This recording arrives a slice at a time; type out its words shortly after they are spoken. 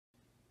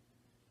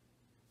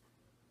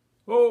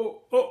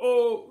Oh,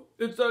 uh-oh,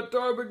 it's that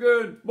time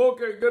again.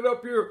 Monkey, get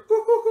up here.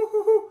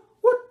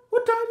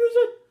 What time is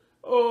it?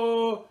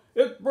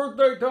 It's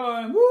birthday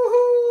time.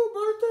 Woohoo,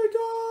 birthday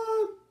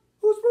time.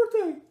 Whose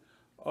birthday?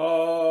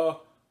 Uh,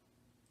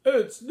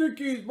 it's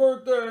Nikki's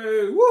birthday.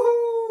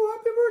 Woohoo,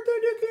 happy birthday,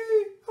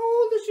 Nikki. How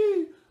old is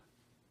she?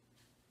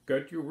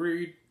 Can't you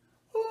read?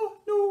 Oh,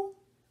 no.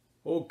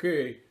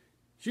 Okay,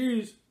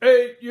 she's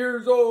 8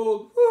 years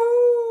old.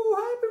 Woohoo,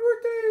 happy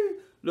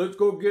birthday. Let's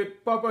go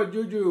get Papa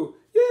Juju.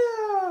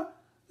 Yeah,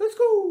 let's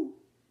go.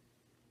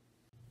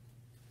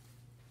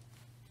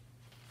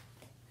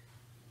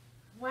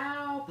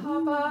 Wow,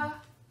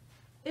 Papa,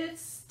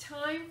 it's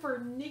time for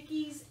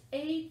Nikki's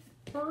 8th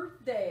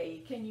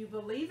birthday. Can you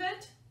believe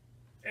it?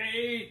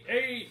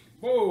 Eight,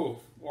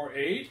 both, or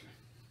eight.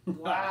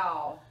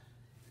 Wow,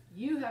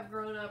 you have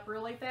grown up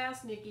really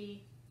fast,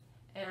 Nikki,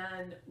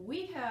 and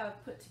we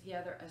have put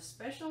together a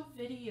special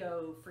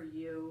video for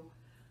you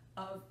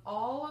of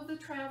all of the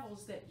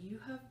travels that you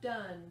have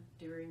done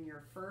during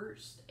your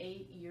first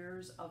 8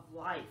 years of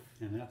life.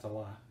 And that's a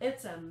lot.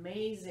 It's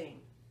amazing.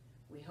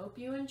 We hope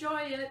you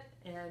enjoy it,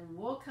 and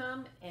we'll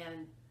come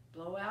and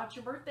blow out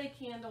your birthday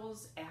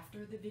candles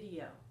after the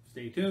video.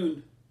 Stay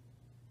tuned.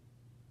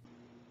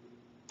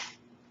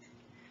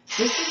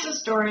 This is a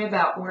story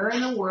about where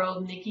in the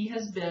world Nikki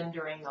has been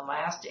during the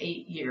last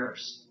 8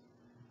 years.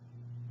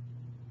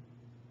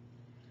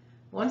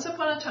 Once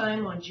upon a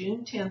time, on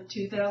June 10,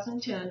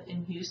 2010,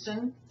 in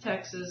Houston,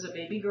 Texas, a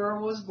baby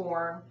girl was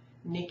born,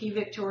 Nikki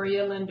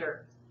Victoria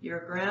Linder.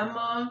 Your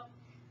grandma,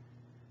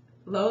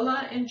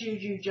 Lola, and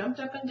Juju jumped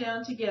up and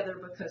down together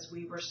because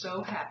we were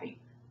so happy.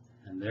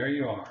 And there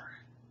you are.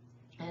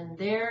 And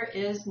there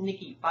is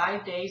Nikki,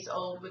 5 days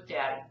old with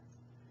Daddy.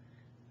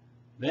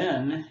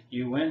 Then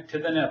you went to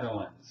the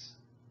Netherlands.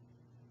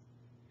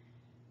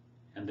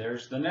 And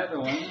there's the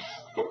Netherlands.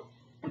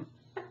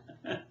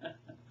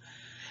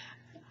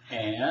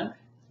 And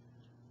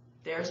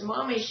there's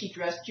Mommy. She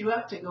dressed you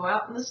up to go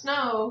out in the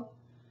snow.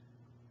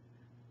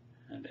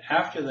 And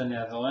after the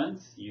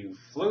Netherlands, you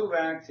flew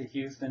back to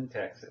Houston,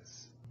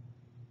 Texas.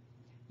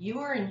 You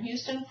were in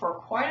Houston for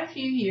quite a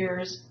few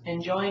years,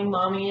 enjoying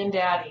Mommy and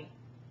Daddy.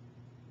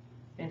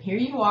 And here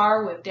you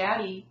are with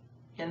Daddy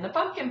in the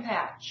pumpkin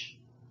patch.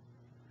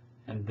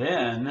 And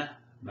then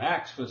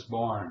Max was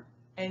born.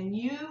 And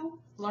you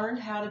learned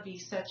how to be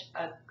such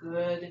a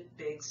good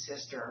big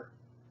sister.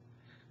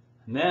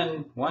 And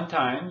then one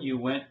time you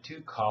went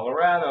to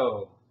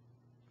Colorado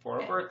for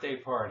a birthday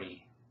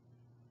party.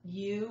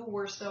 You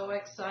were so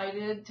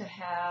excited to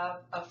have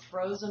a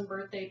frozen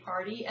birthday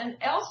party, and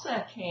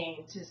Elsa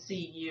came to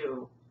see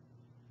you.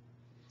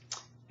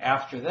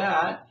 After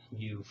that,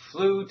 you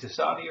flew to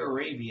Saudi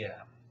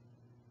Arabia.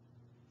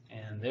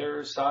 And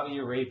there's Saudi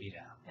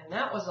Arabia. And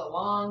that was a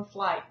long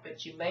flight,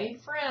 but you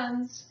made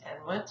friends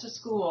and went to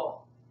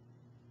school.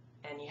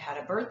 And you had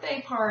a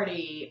birthday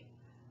party.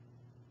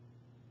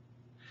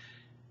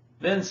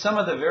 Then some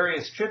of the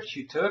various trips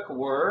you took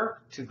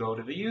were to go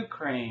to the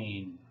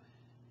Ukraine.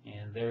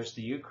 And there's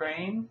the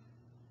Ukraine.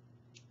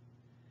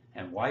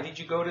 And why did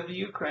you go to the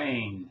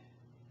Ukraine?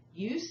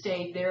 You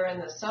stayed there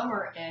in the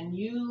summer and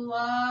you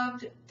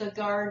loved the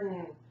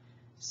garden.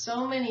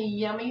 So many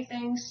yummy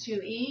things to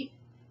eat.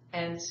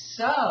 And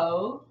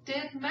so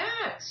did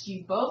Max.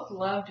 You both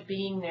loved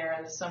being there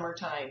in the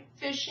summertime,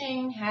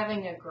 fishing,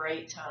 having a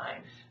great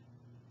time.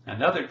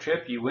 Another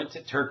trip you went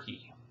to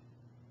Turkey.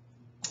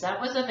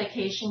 That was a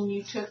vacation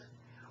you took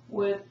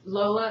with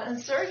Lola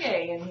and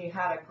Sergey, and you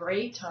had a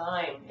great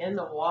time in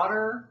the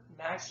water.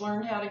 Max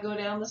learned how to go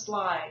down the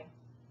slide.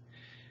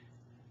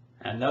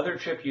 Another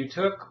trip you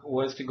took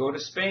was to go to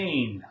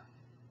Spain.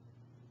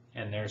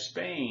 And there's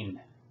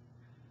Spain.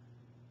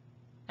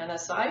 And a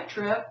side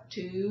trip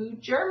to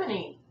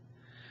Germany.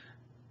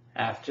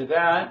 After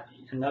that,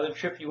 another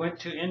trip you went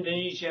to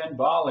Indonesia and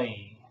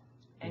Bali.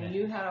 And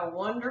you had a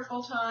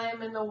wonderful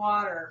time in the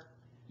water.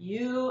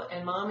 You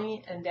and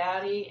Mommy and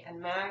Daddy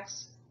and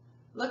Max.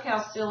 Look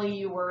how silly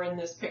you were in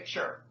this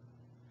picture.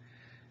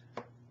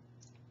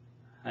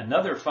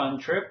 Another fun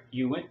trip,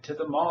 you went to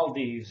the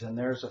Maldives, and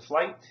there's a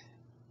flight.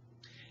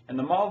 And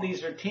the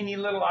Maldives are teeny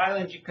little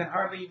islands you can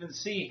hardly even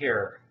see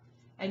here.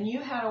 And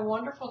you had a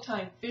wonderful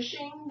time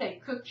fishing.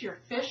 They cooked your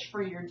fish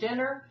for your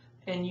dinner,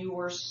 and you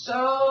were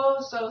so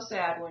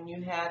sad when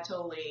you had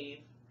to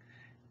leave.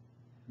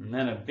 And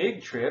then a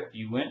big trip,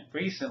 you went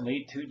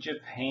recently to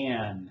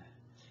Japan.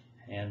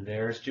 And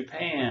there's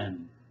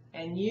Japan.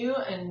 And you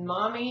and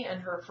Mommy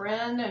and her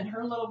friend and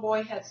her little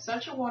boy had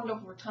such a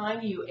wonderful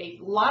time. You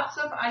ate lots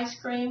of ice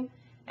cream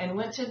and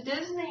went to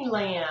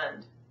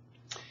Disneyland.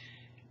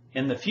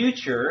 In the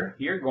future,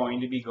 you're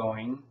going to be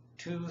going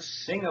to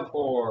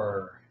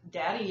Singapore.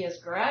 Daddy is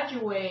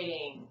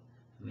graduating.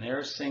 And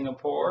there's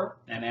Singapore.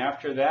 And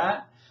after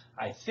that,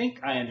 I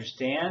think I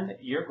understand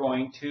you're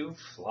going to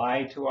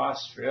fly to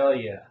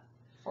Australia.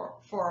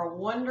 For a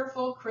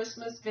wonderful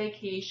Christmas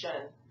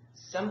vacation.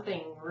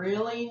 Something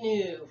really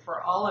new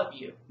for all of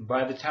you.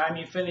 By the time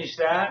you finish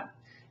that,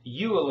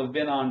 you will have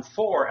been on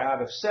 4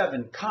 out of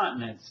 7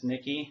 continents,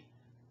 Nikki.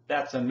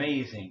 That's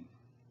amazing.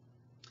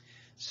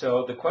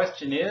 So the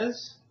question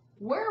is,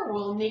 where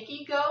will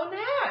Niki go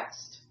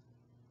next?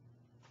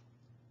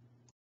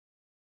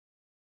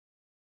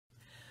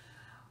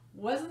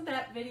 Wasn't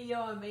that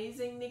video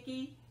amazing,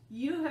 Niki?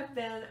 You have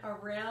been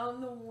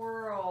around the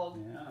world.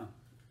 Yeah.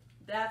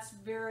 That's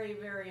very,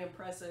 very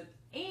impressive.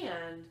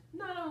 And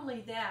not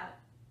only that,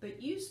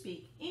 but you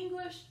speak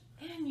English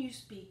and you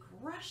speak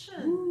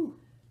Russian. Woo.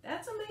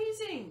 That's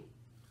amazing.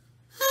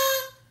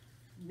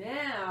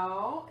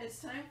 Now it's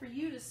time for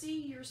you to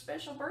see your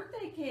special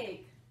birthday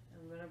cake.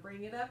 I'm going to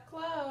bring it up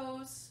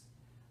close.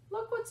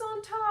 Look what's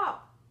on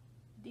top.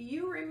 Do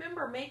you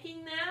remember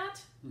making that?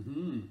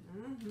 Mm-hmm.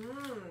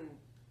 Mm-hmm.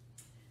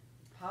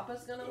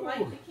 Papa's going to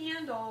light the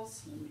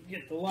candles. Let me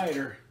get the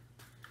lighter.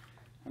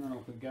 I don't know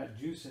if we've got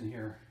juice in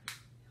here.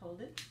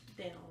 Hold it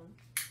down.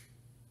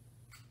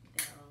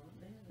 Down.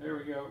 There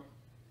we go.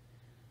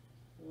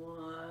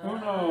 One.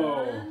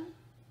 Uno.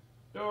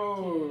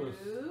 Dos.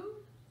 Two.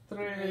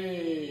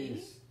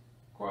 Tres.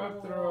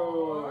 Cuatro.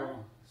 Four,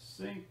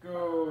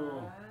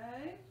 Cinco.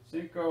 Five.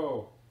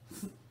 Cinco.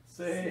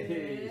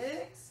 Seis.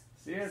 Six.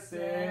 Siete.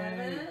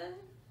 7.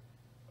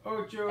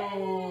 Ocho.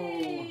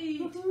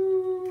 8.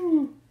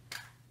 Woohoo.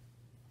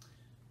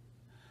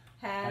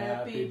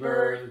 Happy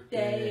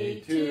birthday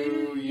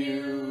to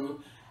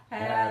you.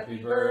 Happy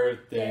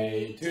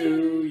birthday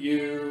to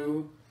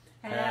you.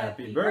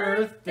 Happy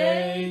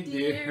birthday,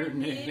 dear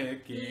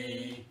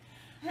Niki.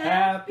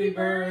 Happy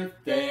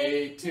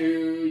birthday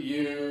to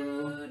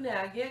you.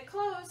 Now get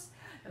close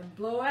and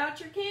blow out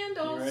your You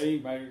candles. ready?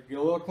 Might get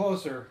a little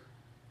closer.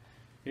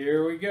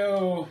 Here we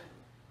go.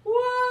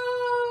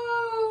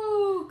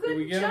 Whoa! Good Did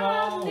we get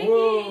job, them all? Niki.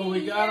 Whoa,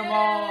 we got them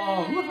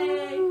all.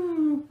 Yay.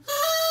 Woohoo.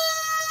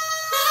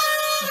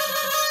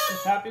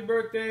 Happy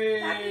birthday.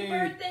 Happy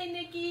birthday,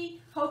 Niki.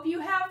 Hope you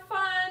have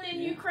fun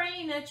in Yeah.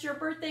 Ukraine at your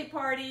birthday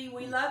party.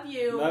 We love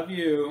you. Love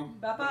you.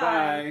 Bye-bye.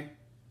 Bye-bye.